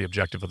 what was the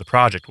objective of the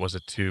project? Was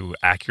it to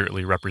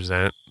accurately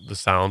represent the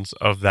sounds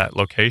of that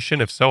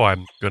location? If so,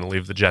 I'm going to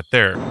leave the jet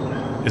there.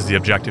 Is the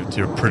objective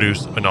to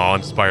produce an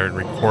awe-inspired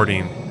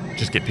recording,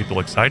 just get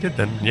people excited?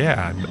 Then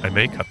yeah, I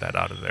may cut that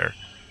out of there.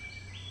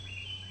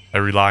 I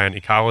rely on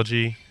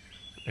ecology,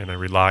 and I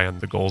rely on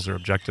the goals or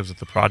objectives of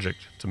the project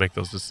to make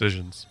those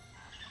decisions.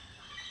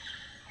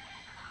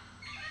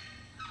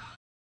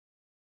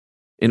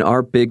 In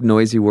our big,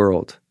 noisy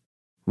world,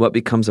 what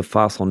becomes a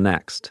fossil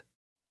next?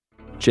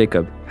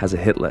 Jacob has a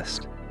hit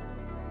list.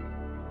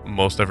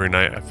 Most every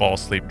night I fall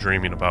asleep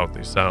dreaming about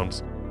these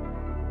sounds.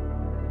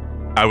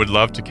 I would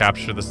love to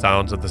capture the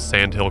sounds of the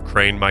sandhill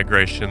crane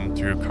migration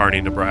through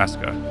Kearney,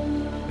 Nebraska.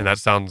 And that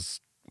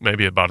sounds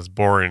maybe about as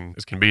boring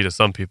as can be to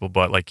some people,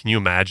 but like, can you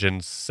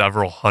imagine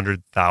several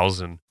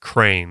 100,000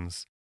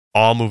 cranes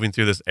all moving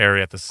through this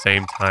area at the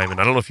same time? And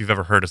I don't know if you've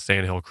ever heard a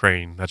sandhill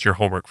crane. That's your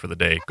homework for the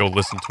day. Go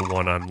listen to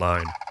one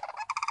online.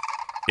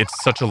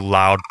 It's such a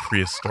loud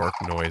prehistoric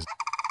noise.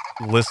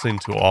 listening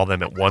to all of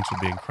them at once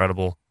would be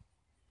incredible.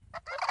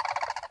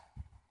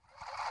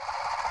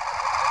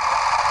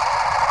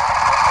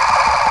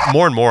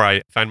 More and more,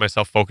 I find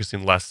myself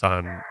focusing less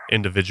on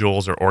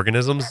individuals or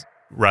organisms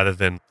rather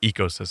than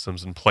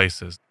ecosystems and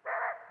places.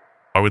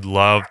 I would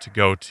love to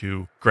go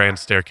to Grand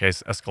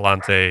Staircase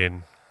Escalante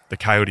and the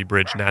Coyote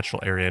Bridge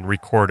Natural Area and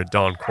record a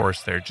dawn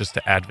course there just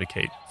to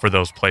advocate for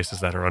those places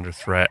that are under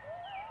threat.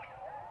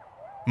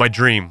 My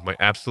dream, my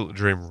absolute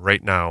dream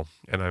right now,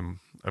 and I'm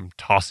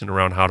tossing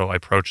around how do I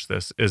approach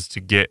this, is to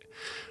get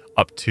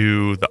up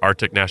to the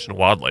Arctic National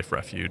Wildlife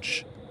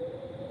Refuge.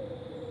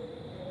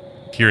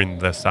 Hearing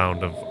the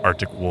sound of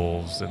Arctic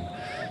wolves and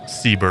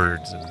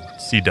seabirds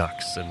and sea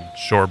ducks and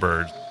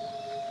shorebirds.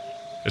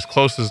 As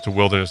close as to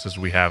wilderness as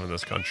we have in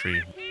this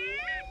country.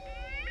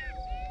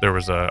 There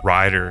was a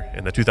rider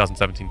in the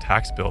 2017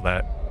 tax bill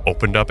that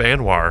opened up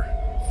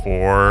ANWR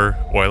for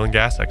oil and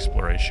gas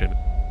exploration.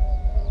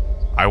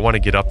 I want to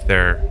get up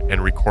there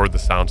and record the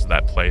sounds of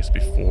that place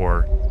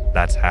before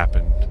that's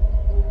happened,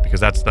 because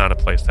that's not a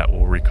place that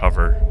will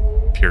recover,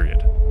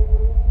 period.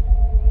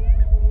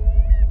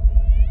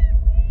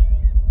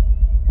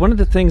 One of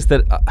the things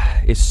that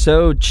is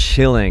so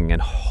chilling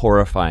and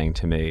horrifying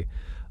to me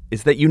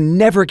is that you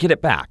never get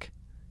it back.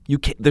 You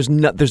can't, there's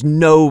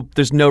no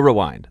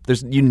rewind.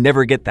 You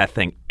never get that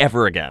thing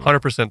ever again.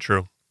 100%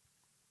 true.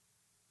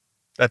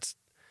 And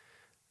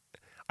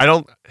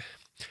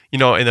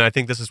I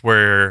think this is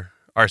where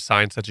our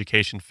science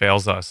education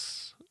fails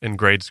us in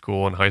grade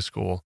school and high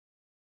school.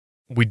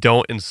 We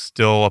don't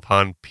instill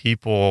upon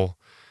people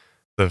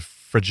the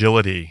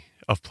fragility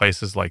of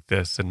places like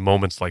this and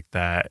moments like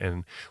that.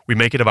 And we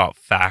make it about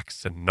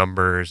facts and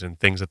numbers and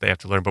things that they have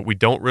to learn, but we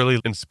don't really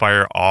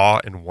inspire awe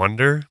and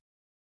wonder.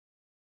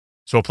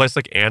 So a place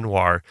like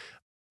ANWR,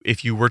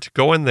 if you were to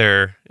go in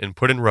there and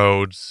put in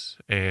roads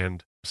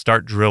and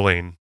start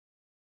drilling,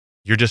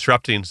 you're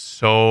disrupting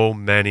so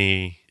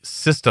many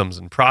systems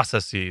and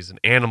processes and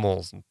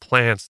animals and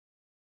plants.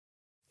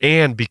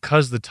 And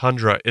because the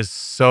tundra is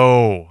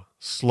so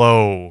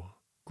slow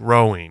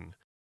growing,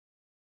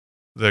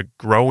 the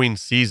growing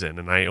season,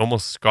 and I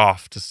almost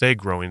scoff to say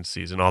growing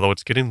season, although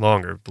it's getting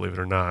longer, believe it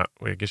or not.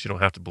 I guess you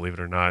don't have to believe it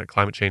or not.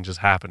 Climate change is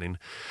happening.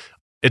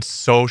 It's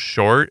so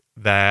short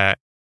that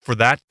for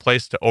that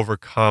place to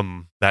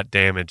overcome that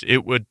damage,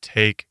 it would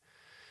take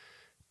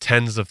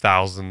tens of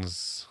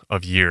thousands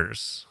of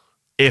years,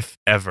 if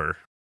ever.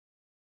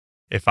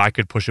 If I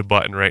could push a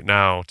button right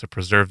now to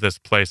preserve this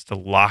place, to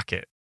lock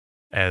it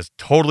as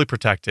totally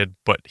protected,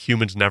 but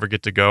humans never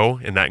get to go,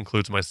 and that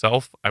includes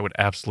myself, I would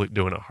absolutely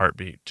do it in a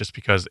heartbeat, just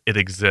because it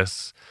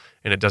exists,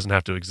 and it doesn't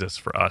have to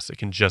exist for us. It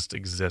can just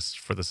exist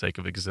for the sake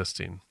of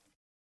existing.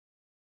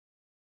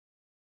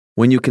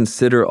 When you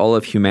consider all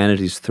of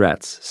humanity's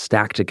threats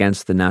stacked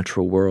against the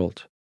natural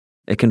world,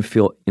 it can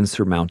feel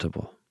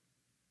insurmountable,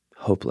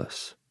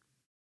 hopeless.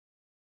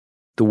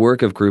 The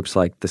work of groups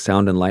like the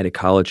Sound and Light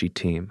Ecology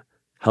Team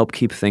help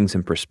keep things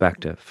in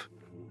perspective.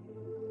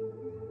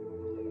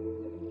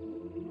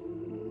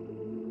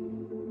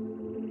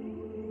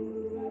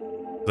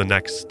 The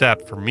next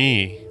step for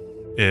me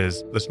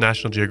is this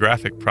National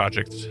Geographic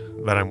project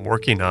that I'm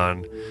working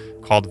on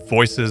called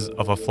Voices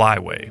of a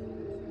Flyway.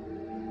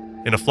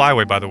 And a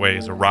flyway, by the way,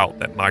 is a route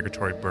that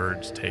migratory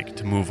birds take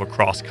to move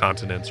across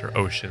continents or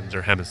oceans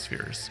or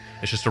hemispheres.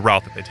 It's just a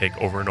route that they take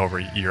over and over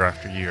year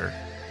after year.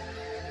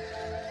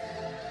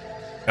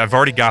 I've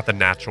already got the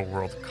natural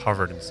world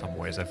covered in some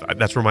ways.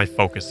 That's where my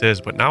focus is.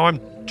 But now I'm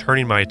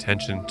turning my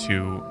attention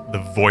to the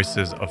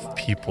voices of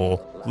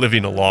people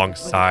living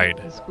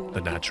alongside the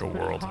natural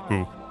world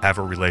who have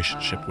a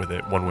relationship with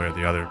it one way or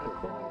the other.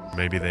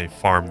 Maybe they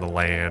farm the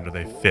land, or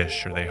they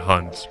fish, or they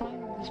hunt.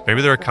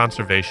 Maybe they're a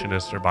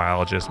conservationist or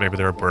biologist. Maybe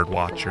they're a bird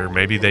watcher.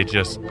 Maybe they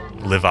just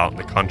live out in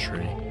the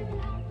country.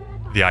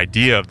 The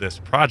idea of this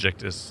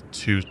project is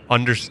to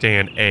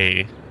understand,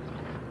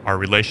 our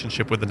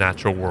relationship with the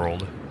natural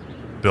world,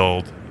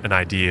 build an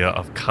idea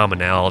of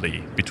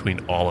commonality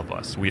between all of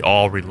us. We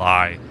all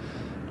rely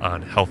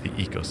on healthy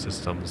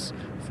ecosystems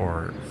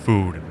for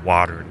food and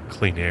water and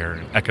clean air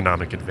and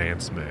economic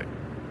advancement.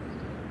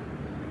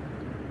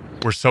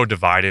 We're so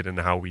divided in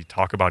how we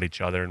talk about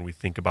each other and we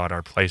think about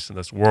our place in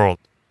this world.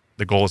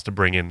 The goal is to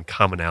bring in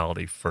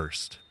commonality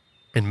first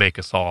and make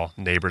us all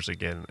neighbors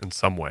again in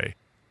some way.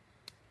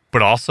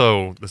 But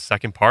also, the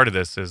second part of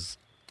this is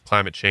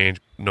climate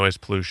change, noise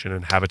pollution,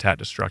 and habitat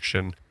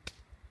destruction.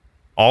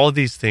 All of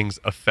these things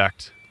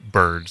affect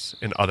birds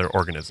and other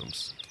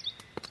organisms.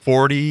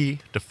 40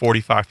 to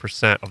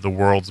 45% of the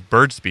world's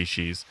bird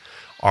species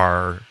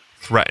are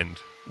threatened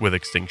with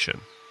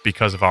extinction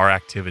because of our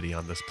activity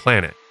on this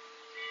planet.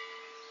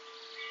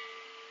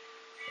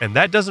 And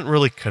that doesn't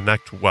really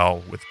connect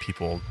well with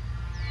people.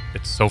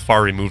 It's so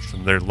far removed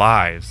from their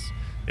lives.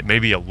 It may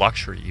be a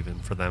luxury even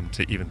for them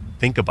to even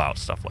think about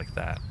stuff like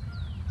that.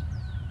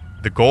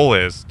 The goal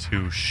is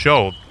to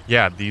show,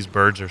 these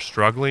birds are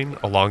struggling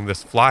along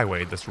this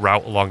flyway, this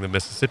route along the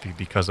Mississippi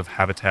because of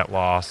habitat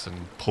loss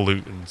and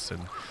pollutants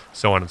and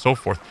so on and so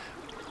forth.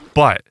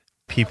 But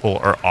people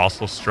are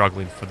also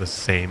struggling for the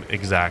same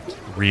exact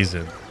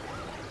reason.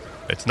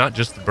 It's not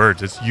just the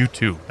birds, it's you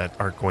too that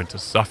are going to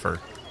suffer.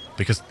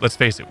 Because let's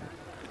face it,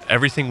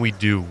 everything we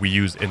do, we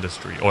use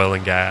industry, oil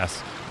and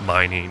gas,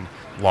 mining,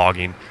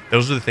 logging.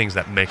 Those are the things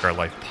that make our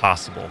life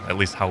possible, at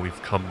least how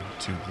we've come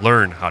to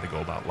learn how to go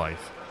about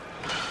life.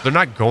 They're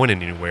not going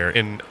anywhere,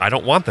 and I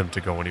don't want them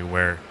to go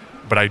anywhere,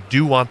 but I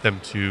do want them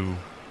to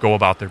go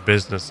about their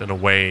business in a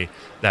way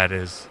that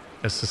is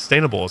as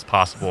sustainable as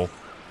possible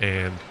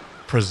and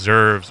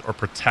preserves or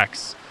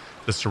protects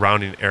the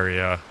surrounding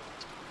area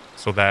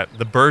so that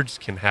the birds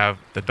can have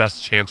the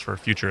best chance for a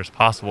future as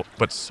possible,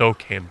 but so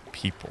can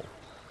people.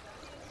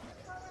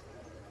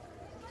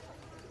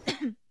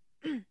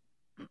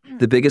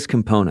 The biggest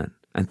component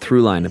and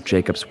through line of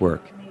Jacob's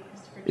work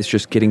is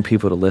just getting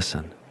people to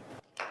listen.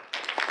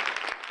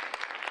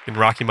 In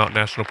Rocky Mountain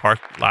National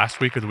Park last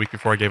week or the week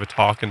before, I gave a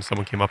talk and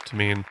someone came up to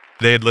me and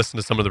they had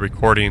listened to some of the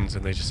recordings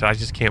and they just said, I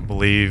just can't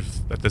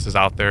believe that this is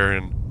out there.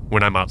 And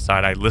when I'm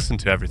outside, I listen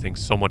to everything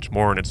so much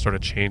more, and it's sort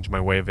of changed my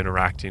way of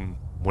interacting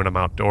when I'm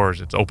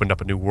outdoors. It's opened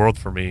up a new world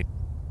for me.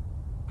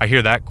 I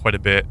hear that quite a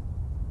bit.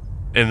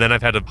 And then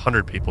I've had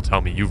 100 people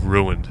tell me, you've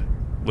ruined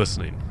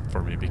listening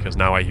for me, because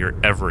now I hear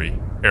every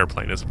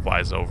airplane as it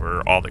flies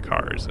over, all the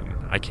cars, and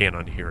I can't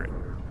unhear it.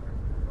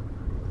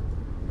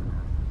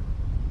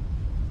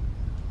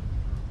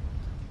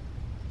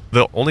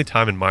 The only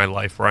time in my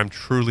life where I'm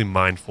truly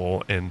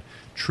mindful and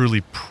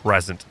truly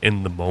present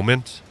in the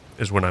moment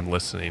is when I'm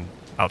listening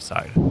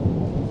outside.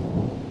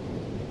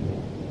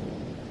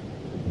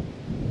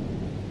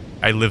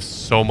 I live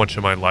so much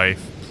of my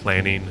life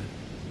planning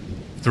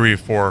 3 or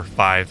 4 or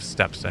 5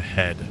 steps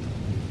ahead,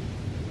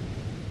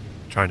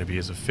 trying to be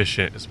as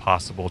efficient as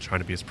possible,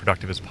 trying to be as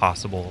productive as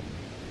possible.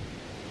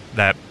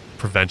 That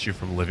prevents you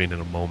from living in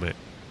a moment.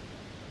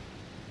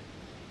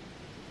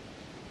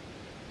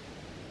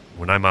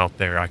 When I'm out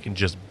there, I can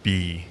just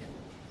be,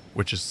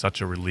 which is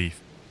such a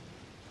relief.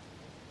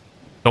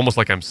 It's almost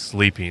like I'm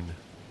sleeping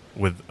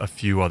with a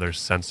few other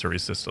sensory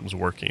systems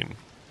working.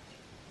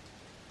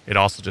 It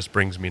also just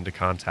brings me into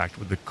contact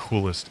with the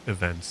coolest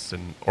events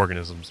and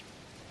organisms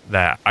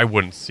that I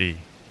wouldn't see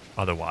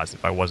otherwise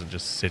if I wasn't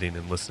just sitting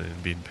and listening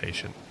and being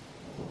patient.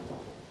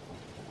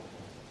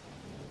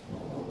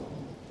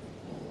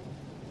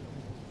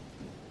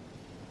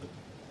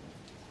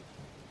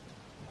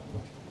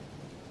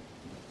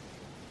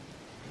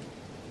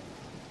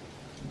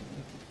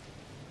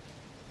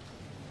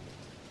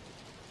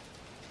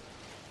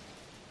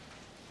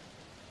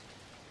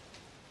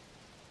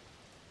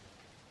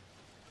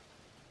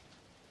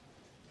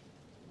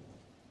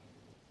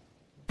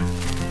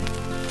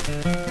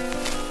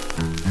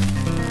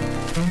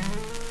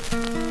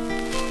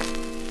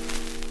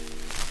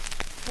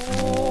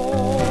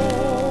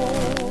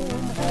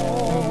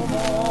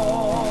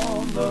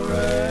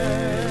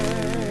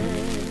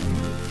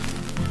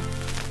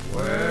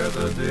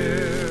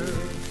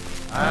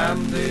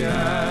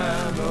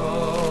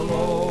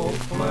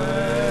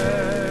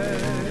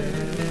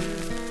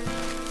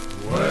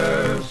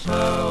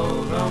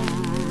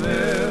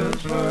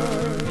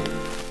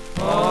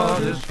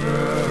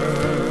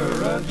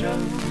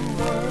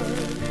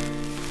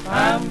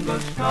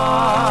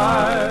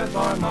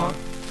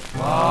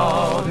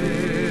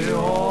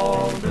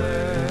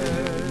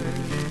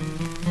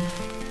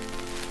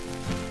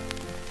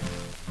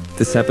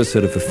 This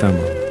episode of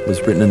Ephemeral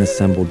was written and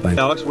assembled by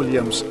Alex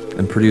Williams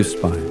and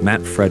produced by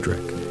Matt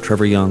Frederick,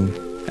 Trevor Young,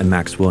 and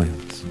Max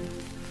Williams.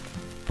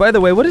 By the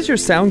way, what does your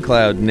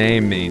SoundCloud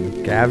name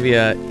mean?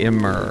 Gavia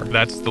Immer.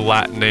 That's the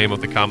Latin name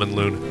of the common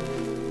loon.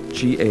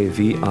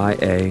 Gaviaimmer.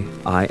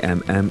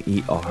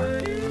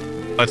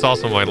 That's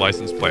also my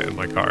license plate in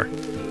my car.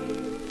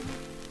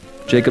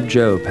 Jacob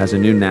Jobe has a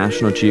new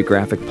National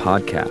Geographic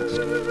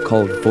podcast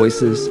called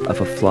Voices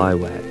of a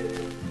Flyway.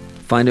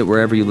 Find it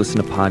wherever you listen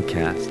to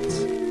podcasts,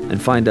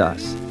 and find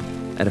us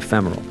at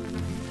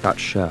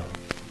ephemeral.show.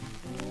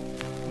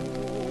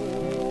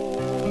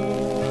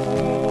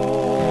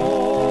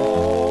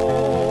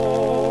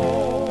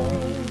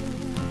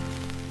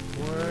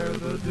 Where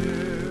the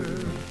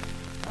deer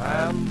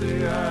and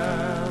the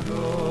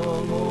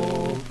antelope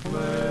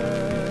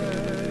play,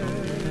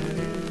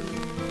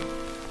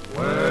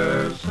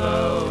 where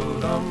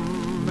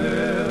seldom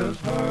is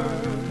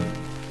heard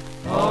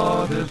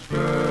a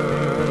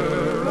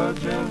discouraging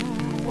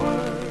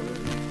word,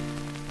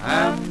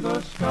 and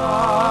the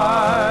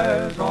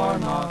skies are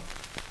not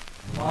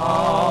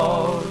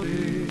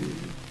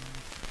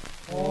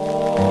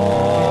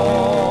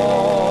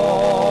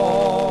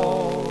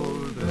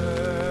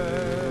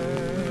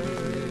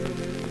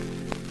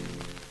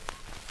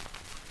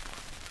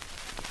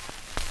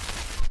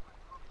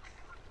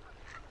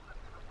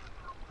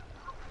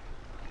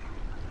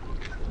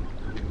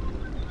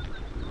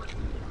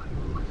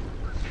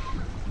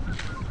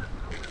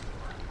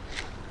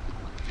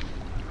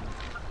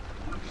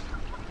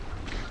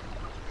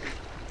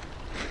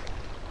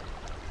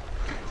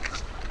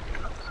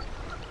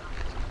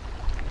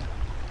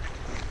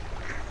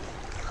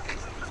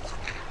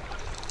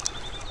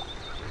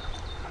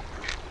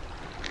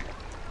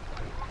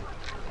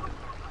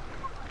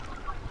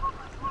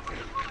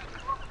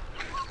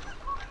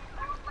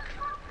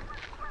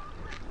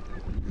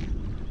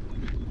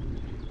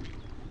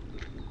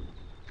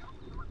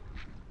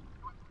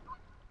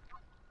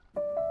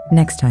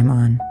Next time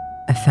on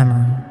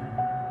Ephemeral.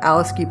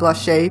 Alice Guy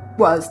Blaché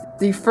was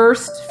the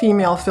first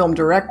female film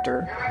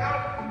director.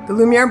 The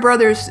Lumiere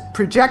brothers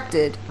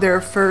projected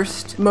their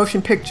first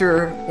motion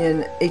picture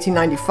in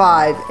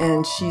 1895,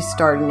 and she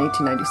starred in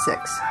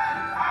 1896.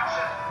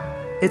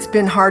 It's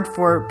been hard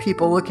for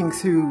people looking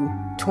through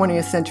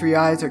 20th century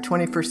eyes or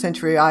 21st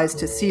century eyes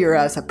to see her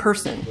as a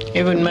person.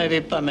 Et vous ne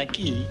m'avez pas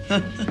maquillée.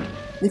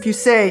 If you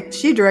say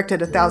she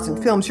directed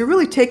 1,000 films, you're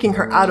really taking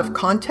her out of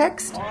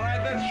context.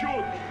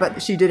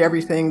 But she did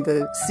everything,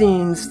 the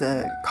scenes,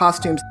 the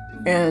costumes,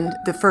 and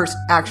the first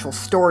actual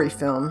story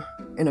film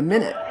in a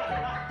minute.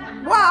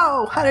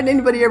 Wow, how did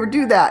anybody ever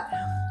do that?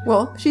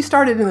 Well, she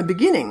started in the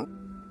beginning.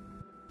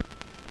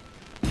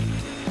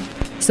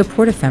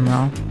 Support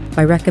Ephemeral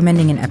by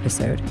recommending an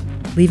episode,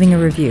 leaving a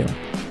review,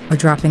 or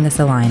dropping us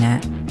a line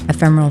at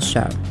Ephemeral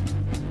Show.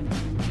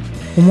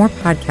 For more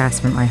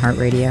podcasts from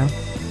iHeartRadio,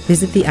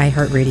 visit the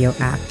iHeartRadio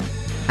app,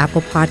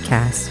 Apple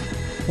Podcasts,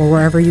 or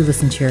wherever you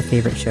listen to your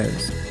favorite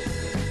shows.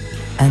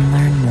 And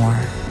learn more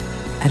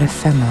at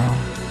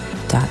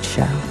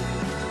ephemeral.show.